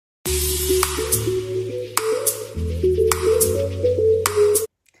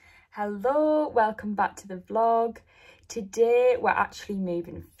Hello, welcome back to the vlog. Today we're actually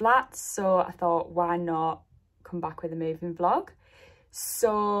moving flats, so I thought why not come back with a moving vlog.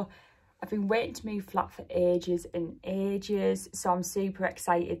 So I've been waiting to move flat for ages and ages, so I'm super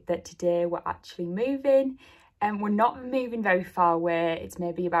excited that today we're actually moving. And we're not moving very far away, it's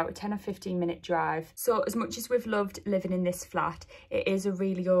maybe about a 10 or 15 minute drive. So as much as we've loved living in this flat, it is a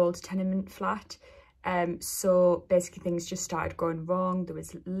really old tenement flat. So basically things just started going wrong. There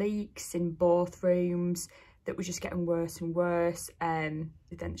was leaks in both rooms that were just getting worse and worse. Then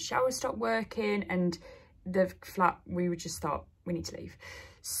the shower stopped working and the flat, we just thought we need to leave.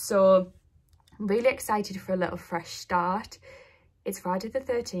 So I'm really excited for a little fresh start. It's Friday the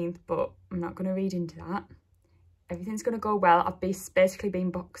 13th, but I'm not going to read into that. Everything's going to go well. I've basically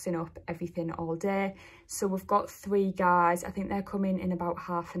been boxing up everything all day. So we've got 3 guys. I think they're coming in about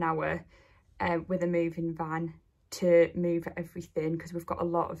half an hour with a moving van to move everything because we've got a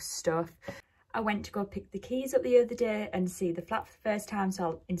lot of stuff. I went to go pick the keys up the other day and see the flat for the first time, so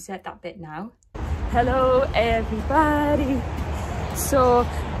I'll insert that bit now. Hello everybody. So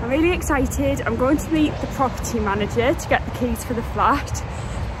I'm really excited. I'm going to meet the property manager to get the keys for the flat.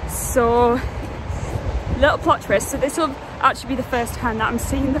 So little plot twist, so this will actually be the first time that I'm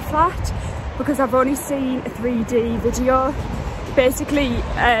seeing the flat because I've only seen a 3D video. Basically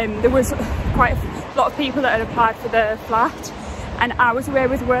there was quite a lot of people that had applied for the flat and I was away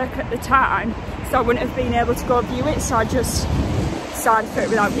with work at the time, so I wouldn't have been able to go view it, so I just signed for it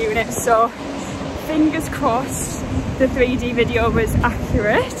without viewing it. So fingers crossed the 3D video was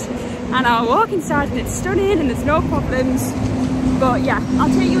accurate and I'll walk inside and it's stunning and there's no problems. But yeah, I'll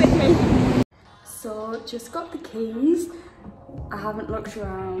take you with me. So just got the keys. I haven't looked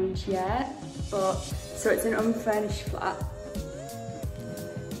around yet, but so it's an unfurnished flat.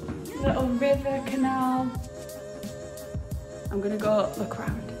 Little river canal. I'm gonna go look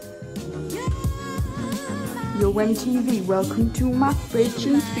around. Yo MTV, welcome to my fridge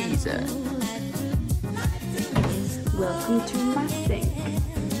and freezer. Welcome to my sink.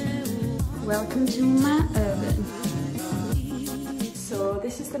 Welcome to my oven. So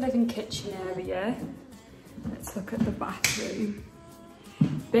this is the living kitchen area. Let's look at the bathroom.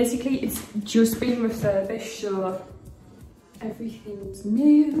 Basically it's just been refurbished, so everything's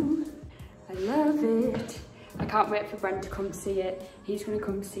new. I love it. I can't wait for Brent to come see it. He's gonna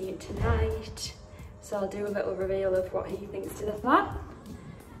come see it tonight. So I'll do a little reveal of what he thinks to the flat.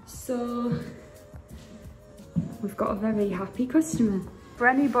 So we've got a very happy customer.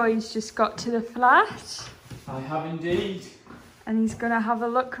 Brenny boy's just got to the flat. I have indeed. And he's gonna have a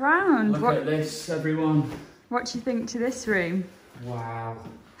look around. Look at this, everyone. What do you think to this room? Wow.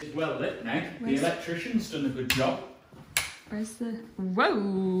 It's well lit, Meg. The electrician's done a good job. Where's the...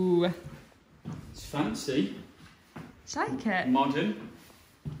 Whoa! It's fancy. It's like it. Modern.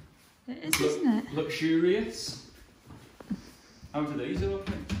 It is, isn't it? Luxurious. How do these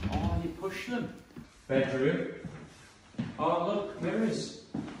open? Oh, you push them. Bedroom. Oh, look, mirrors.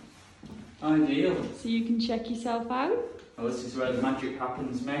 Ideal. So you can check yourself out? Oh, this is where the magic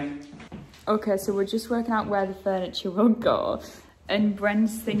happens, Meg. Okay, so we're just working out where the furniture will go. And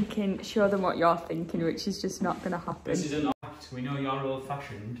Bren's thinking, show them what you're thinking, which is just not going to happen. This is an act. We know you're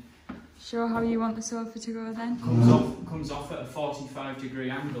old-fashioned. Show how you want the sofa to go then. Comes off at a 45-degree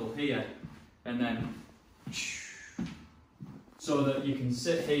angle here, and then so that you can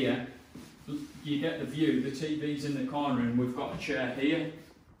sit here. You get the view. The TV's in the corner, and we've got a chair here.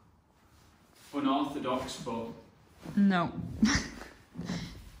 Unorthodox, but no.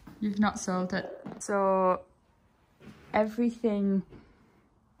 You've not sold it. So everything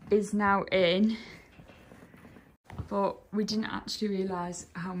is now in, but we didn't actually realise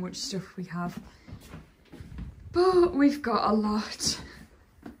how much stuff we have. But we've got a lot.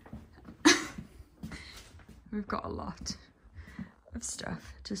 We've got a lot of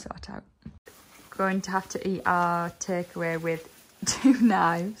stuff to sort out. Going to have to eat our takeaway with 2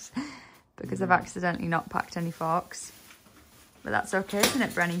 knives because I've accidentally not packed any forks. But that's okay, isn't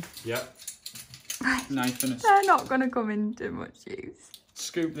it, Brenny? Yep. Knife and a... They're not going to come into much use.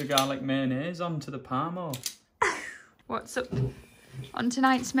 Scoop the garlic mayonnaise onto the parmo. What's up on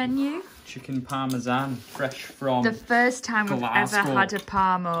tonight's menu? Chicken parmesan, fresh from the first time we've Glasgow. ever had a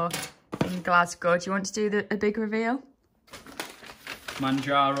parmo in Glasgow. Do you want to do a big reveal?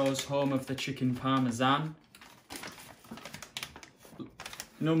 Manjaro's home of the chicken parmesan.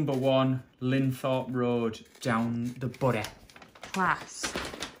 Number 1, Linthorpe Road, down the Bury. Class.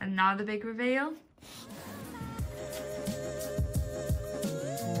 And now the big reveal.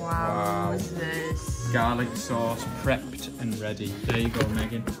 Wow, what is this? Garlic sauce prepped and ready. There you go,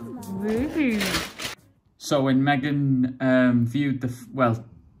 Megan. Woohoo. So when Megan viewed the, well,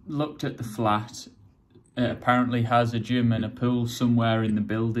 looked at the flat. It apparently has a gym and a pool somewhere in the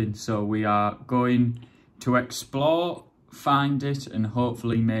building, so we are going to explore, find it, and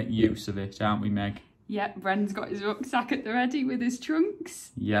hopefully make use of it, aren't we, Meg? Yep, Bren's got his rucksack at the ready with his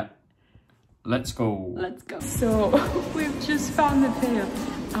trunks. Yep. Let's go. Let's go. So, we've just found the pool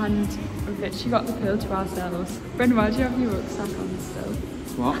and we've literally got the pool to ourselves. Bren, why do you have your rucksack on still?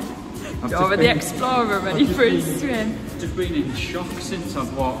 What? Over the Explorer ready for his swim. Just been in shock since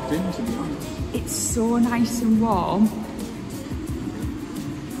I've walked in, to be honest. It's so nice and warm.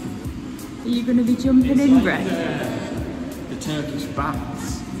 Are you going to be jumping in, like Bren? The Turkish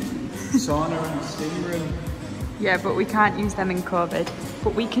baths. Sauna and steam room. Yeah, but we can't use them in COVID.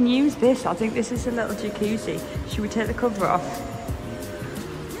 But we can use this. I think this is a little jacuzzi. Should we take the cover off?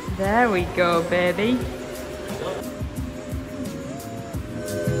 There we go, baby.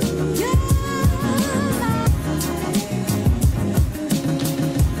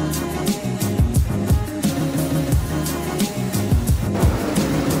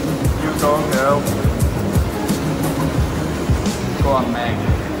 You go, girl. Go on, Meg.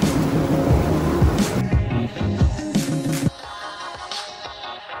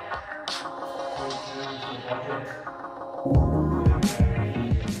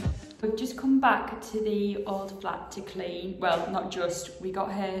 We've just come back to the old flat to clean. Well, not just. We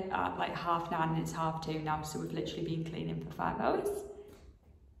got here at like 9:30 and it's 2:30 now, so we've literally been cleaning for 5 hours.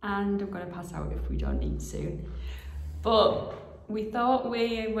 And I'm going to pass out if we don't eat soon. But we thought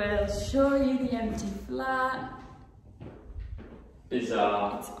we will show you the empty flat.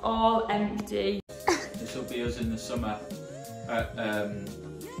 Bizarre. It's all empty. This will be us in the summer at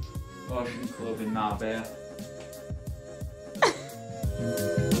Ocean Club in Marbella.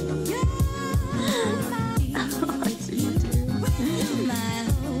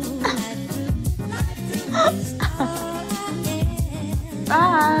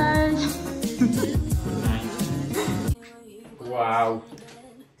 Bye! Wow.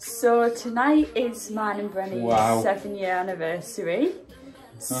 So tonight is mine and Brenny's 7-year anniversary.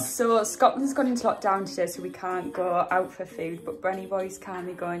 So Scotland's gone into lockdown today, so we can't go out for food, but Brenny boy's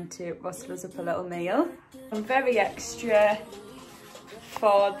kindly going to rustle us up a little meal. I'm very extra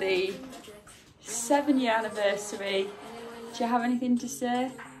for the 7-year anniversary. Do you have anything to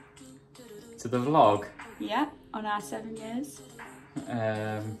say? To the vlog? Yeah, on our 7 years.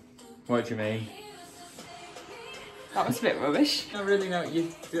 What do you mean? That was a bit rubbish. I really know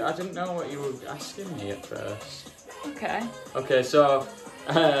I didn't know what you were asking me at first. Okay. Okay, so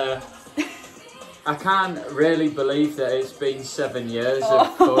I can't really believe that it's been 7 years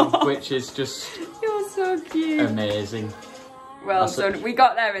of fun, which is just You're so cute. amazing. Well done. We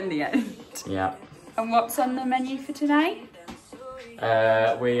got there in the end. Yeah. And what's on the menu for tonight?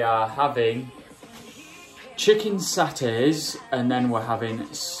 We are having chicken sattés, and then we're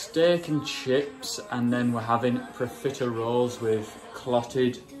having steak and chips, and then we're having profiteroles with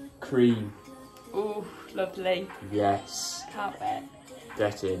clotted cream. Oh, lovely. Yes. Can't wait.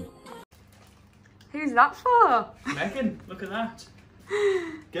 Get in. Who's that for? Megan, look at that.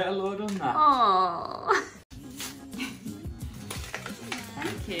 Get a load on that. Oh.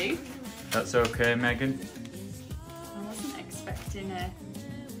 Thank you. That's okay, Megan. I wasn't expecting a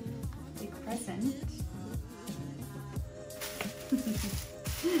big present.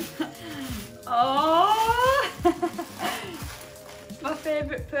 Oh! My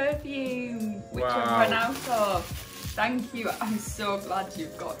favourite perfume, which I've run out of. Thank you. I'm so glad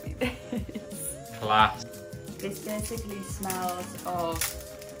you've got me this. Class. This basically smells of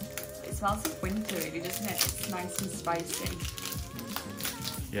winter really, doesn't it? It's nice and spicy.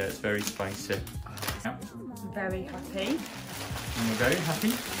 Yeah, it's very spicy. Yep. Very happy. And we're very happy.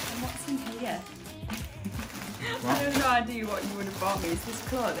 And what's in here? What? I have no idea what you would have bought me. Is this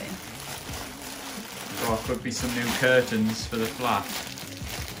clothing? Or could be some new curtains for the flat.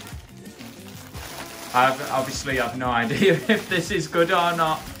 Obviously I've no idea if this is good or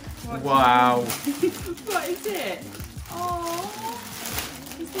not. Wow. What is it? Oh,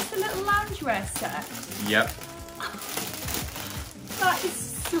 is this a little loungewear set? Yep. That is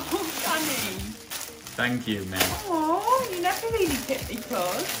so funny. Thank you, man. Oh, you never really pick me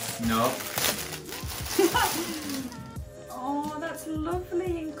clothes. No. Oh, that's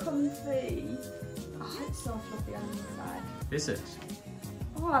lovely and comfy. Oh, it's so fluffy on the inside. Is it?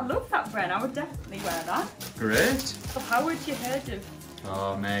 Oh, I love that, Bren. I would definitely wear that. Great. So how would you heard of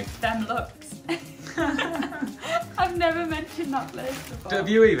Oh, Meg. them looks? I've never mentioned that place before. Have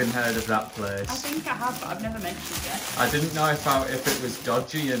you even heard of that place? I think I have, but I've never mentioned it. I didn't know if it was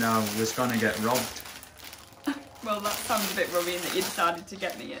dodgy and I was going to get robbed. Well, that sounds a bit rubbish that you decided to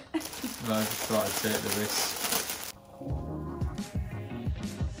get me it. Well, I just thought I'd take the risk.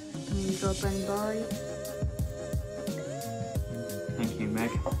 go, Brenny boy. Thank you, Meg.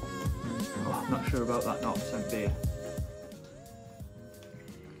 Oh, I'm not sure about that 0% beer.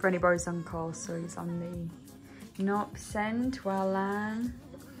 Brenny boy's on call, so he's on the 0% while I'm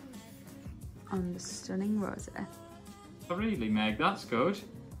on the stunning rosé. Oh, really, Meg? That's good. Do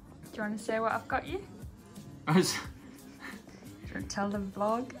you want to say what I've got you? Do you want to tell the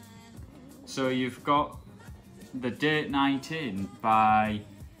vlog? So you've got the Date Night In by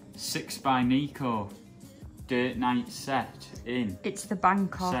 6 by Nico. Date night set in. It's the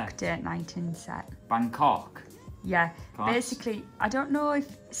Bangkok set. Date Night In set. Bangkok. Yeah, Class. basically, I don't know if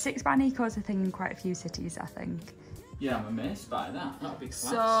 6 by Nico is a thing in quite a few cities, I think. Yeah, I'm amazed by that. That'd be class.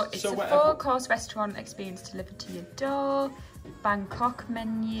 So it's a 4-course restaurant experience delivered to your door. Bangkok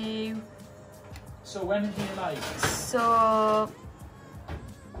menu. So when do you like? So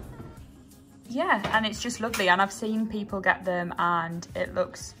yeah, and it's just lovely, and I've seen people get them and it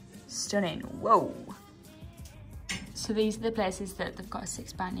looks stunning. Whoa. So these are the places that they've got a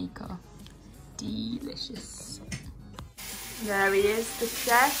 6 by Nico. Delicious. There he is, the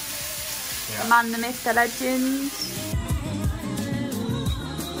chef. Yeah. The man, the myth, the legend.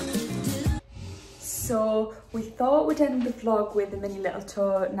 So we thought we'd end the vlog with a mini little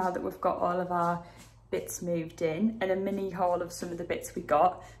tour now that we've got all of our bits moved in, and a mini haul of some of the bits we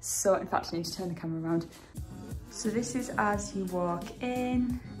got. So in fact I need to turn the camera around. So this is as you walk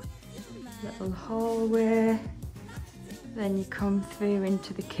in, little hallway, then you come through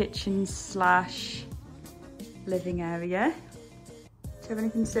into the kitchen slash living area. Do you have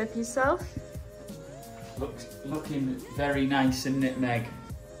anything to say for yourself? Looking very nice, isn't it, Meg?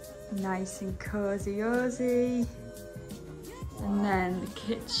 Nice and cozy-ozy. Wow. And then the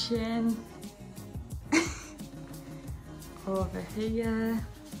kitchen. Over here.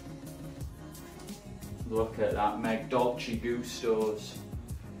 Look at that, Meg. Dolce Gustos.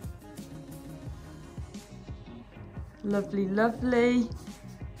 Lovely, lovely.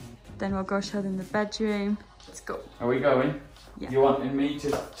 Then we'll go show them the bedroom. Let's go. Are we going? Yeah. You wanting me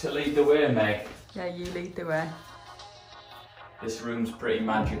to lead the way, Meg? Yeah, you lead the way. This room's pretty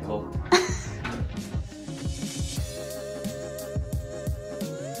magical.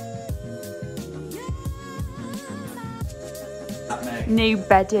 New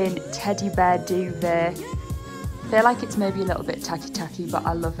bedding, teddy bear duvet. Feel like it's maybe a little bit tacky, but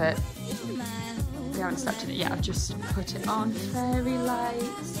I love it. We haven't started it yet. I've just put it on. Fairy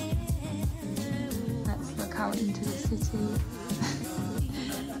lights. Let's look out into the city.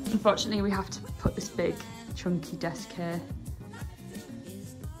 Unfortunately, we have to put this big, chunky desk here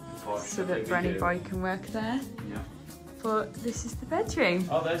so that Brenny boy can work there. Yeah. But this is the bedroom.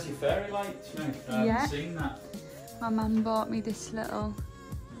 Oh, there's your fairy lights, Meg. I haven't seen that. My mum bought me this little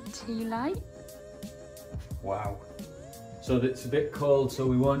tea light. Wow. So it's a bit cold, so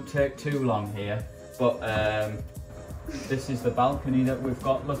we won't take too long here. But this is the balcony that we've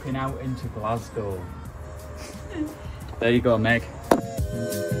got looking out into Glasgow. There you go, Meg.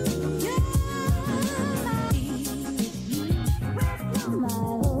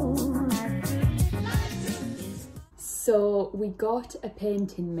 So we got a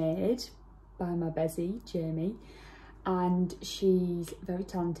painting made by my Bessie, Jamie, and she's very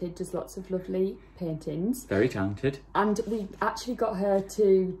talented, does lots of lovely paintings. Very talented. And we actually got her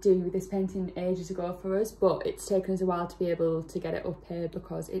to do this painting ages ago for us, but it's taken us a while to be able to get it up here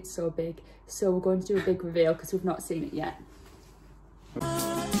because it's so big. So we're going to do a big reveal because we've not seen it yet.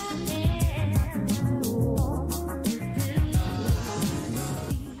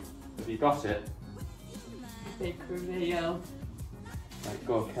 Have you got it? Big reveal. Right,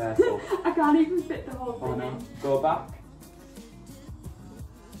 go careful. I can't even fit the whole thing. Oh no. Go back.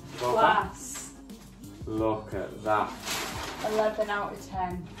 Go Class. back. Look at that. 11 out of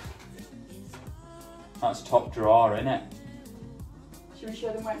 10. That's top drawer, isn't it? Should we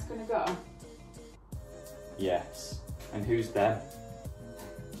show them where it's going to go? Yes. And who's there?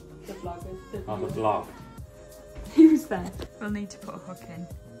 The vloggers. Oh, the vlog. Who's there? We'll need to put a hook in.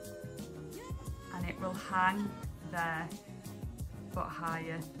 And it will hang there, but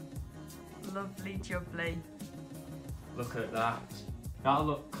higher. Lovely jubbly. Look at that. That'll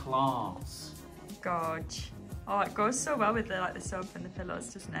look class. Gorge. Oh, it goes so well with the sofa and the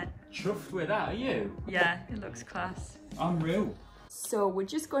pillows, doesn't it? Chuffed with that, are you? Yeah, it looks class. Unreal. So we're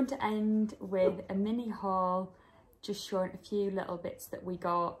just going to end with a mini haul, just showing a few little bits that we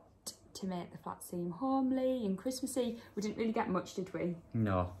got to make the flat seem homely and Christmassy. We didn't really get much, did we?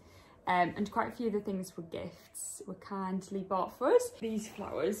 No. And quite a few of the things were gifts, were kindly bought for us. These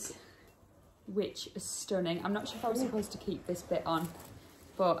flowers, which are stunning. I'm not sure if I was supposed to keep this bit on,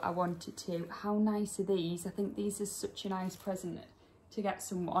 but I wanted to. How nice are these? I think these are such a nice present to get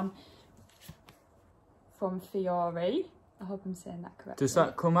someone. from Fiore. I hope I'm saying that correctly. Does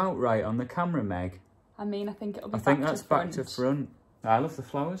that come out right on the camera, Meg? I mean, I think it'll be I think that's back to front. I love the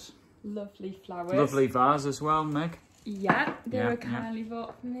flowers. Lovely flowers. Lovely vase as well, Meg. Yeah, they were kindly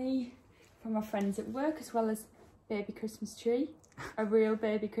bought for me from my friends at work, as well as baby Christmas tree. A real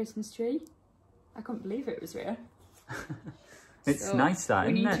baby Christmas tree. I couldn't believe it was real. It's so nice that,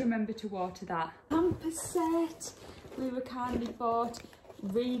 isn't it? We need to remember to water that. Hamper set. We were kindly bought.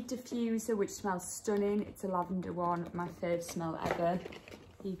 Reed diffuser, which smells stunning. It's a lavender one, my favourite smell ever.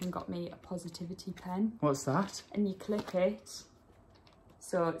 He even got me a positivity pen. What's that? And you click it.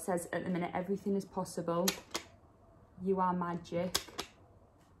 So it says, at the minute, everything is possible. You are magic.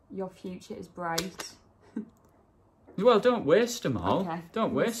 Your future is bright. Well, don't waste them all. Okay.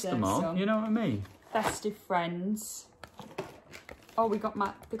 Don't waste them all. Some. You know what I mean? Festive friends. Oh, they got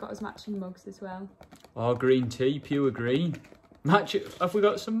us matching mugs as well. Oh, green tea, pure green. Match it. Have we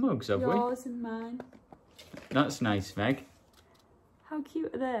got some mugs, have we? Yours and mine. That's nice, Meg. How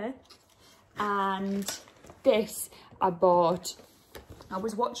cute are they? And this I bought. I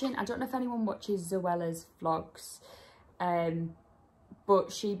was watching, I don't know if anyone watches Zoella's vlogs,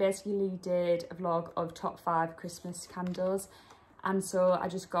 but she basically did a vlog of top 5 Christmas candles. And so I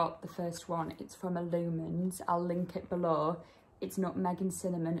just got the first one. It's from Illumins. I'll link it below. It's nutmeg and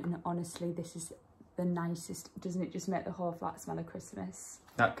cinnamon, and honestly, this is the nicest. Doesn't it just make the whole flat smell of Christmas?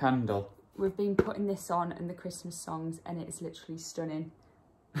 That candle. We've been putting this on and the Christmas songs, and it is literally stunning.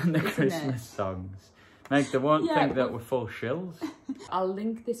 And the Christmas songs. Meg, they won't think that we're full shills. I'll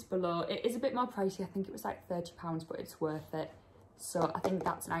link this below. It is a bit more pricey. I think it was like £30, but it's worth it. So I think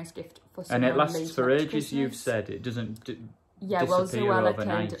that's a nice gift for someone. And it lasts for ages, Christmas. You've said. It doesn't yeah, well, Zoella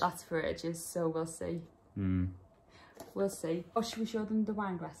overnight. claimed it lasts for ages, so we'll see. We'll see. Or should we show them the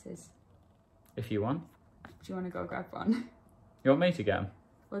wine glasses? If you want. Do you want to go grab one? You want me to get them?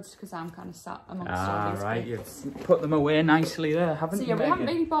 Well, just because I'm kind of sat amongst all these right, gifts. you've put them away nicely there, haven't you? So yeah, we Megan? haven't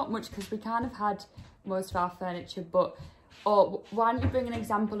really bought much because we kind of had most of our furniture, but why don't you bring an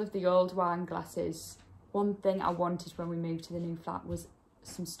example of the old wine glasses? One thing I wanted when we moved to the new flat was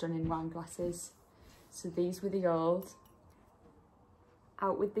some stunning wine glasses. So these were the old.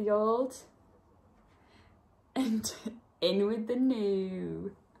 Out with the old. And in with the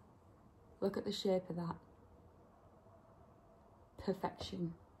new. Look at the shape of that.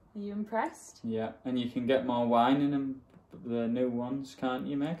 Perfection. Are you impressed? Yeah, and you can get more wine in them, the new ones, can't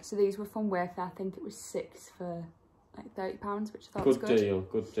you, Meg? So these were from Wayfair. I think it was 6 for like £30, which I thought was good.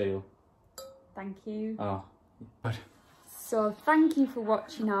 Good deal. Thank you. Oh, good. So thank you for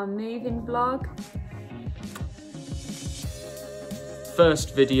watching our moving vlog.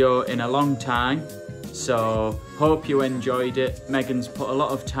 First video in a long time, so hope you enjoyed it. Megan's put a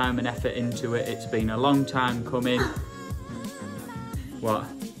lot of time and effort into it. It's been a long time coming. What?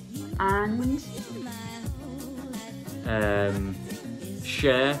 And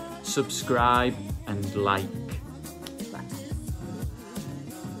Share, subscribe and like.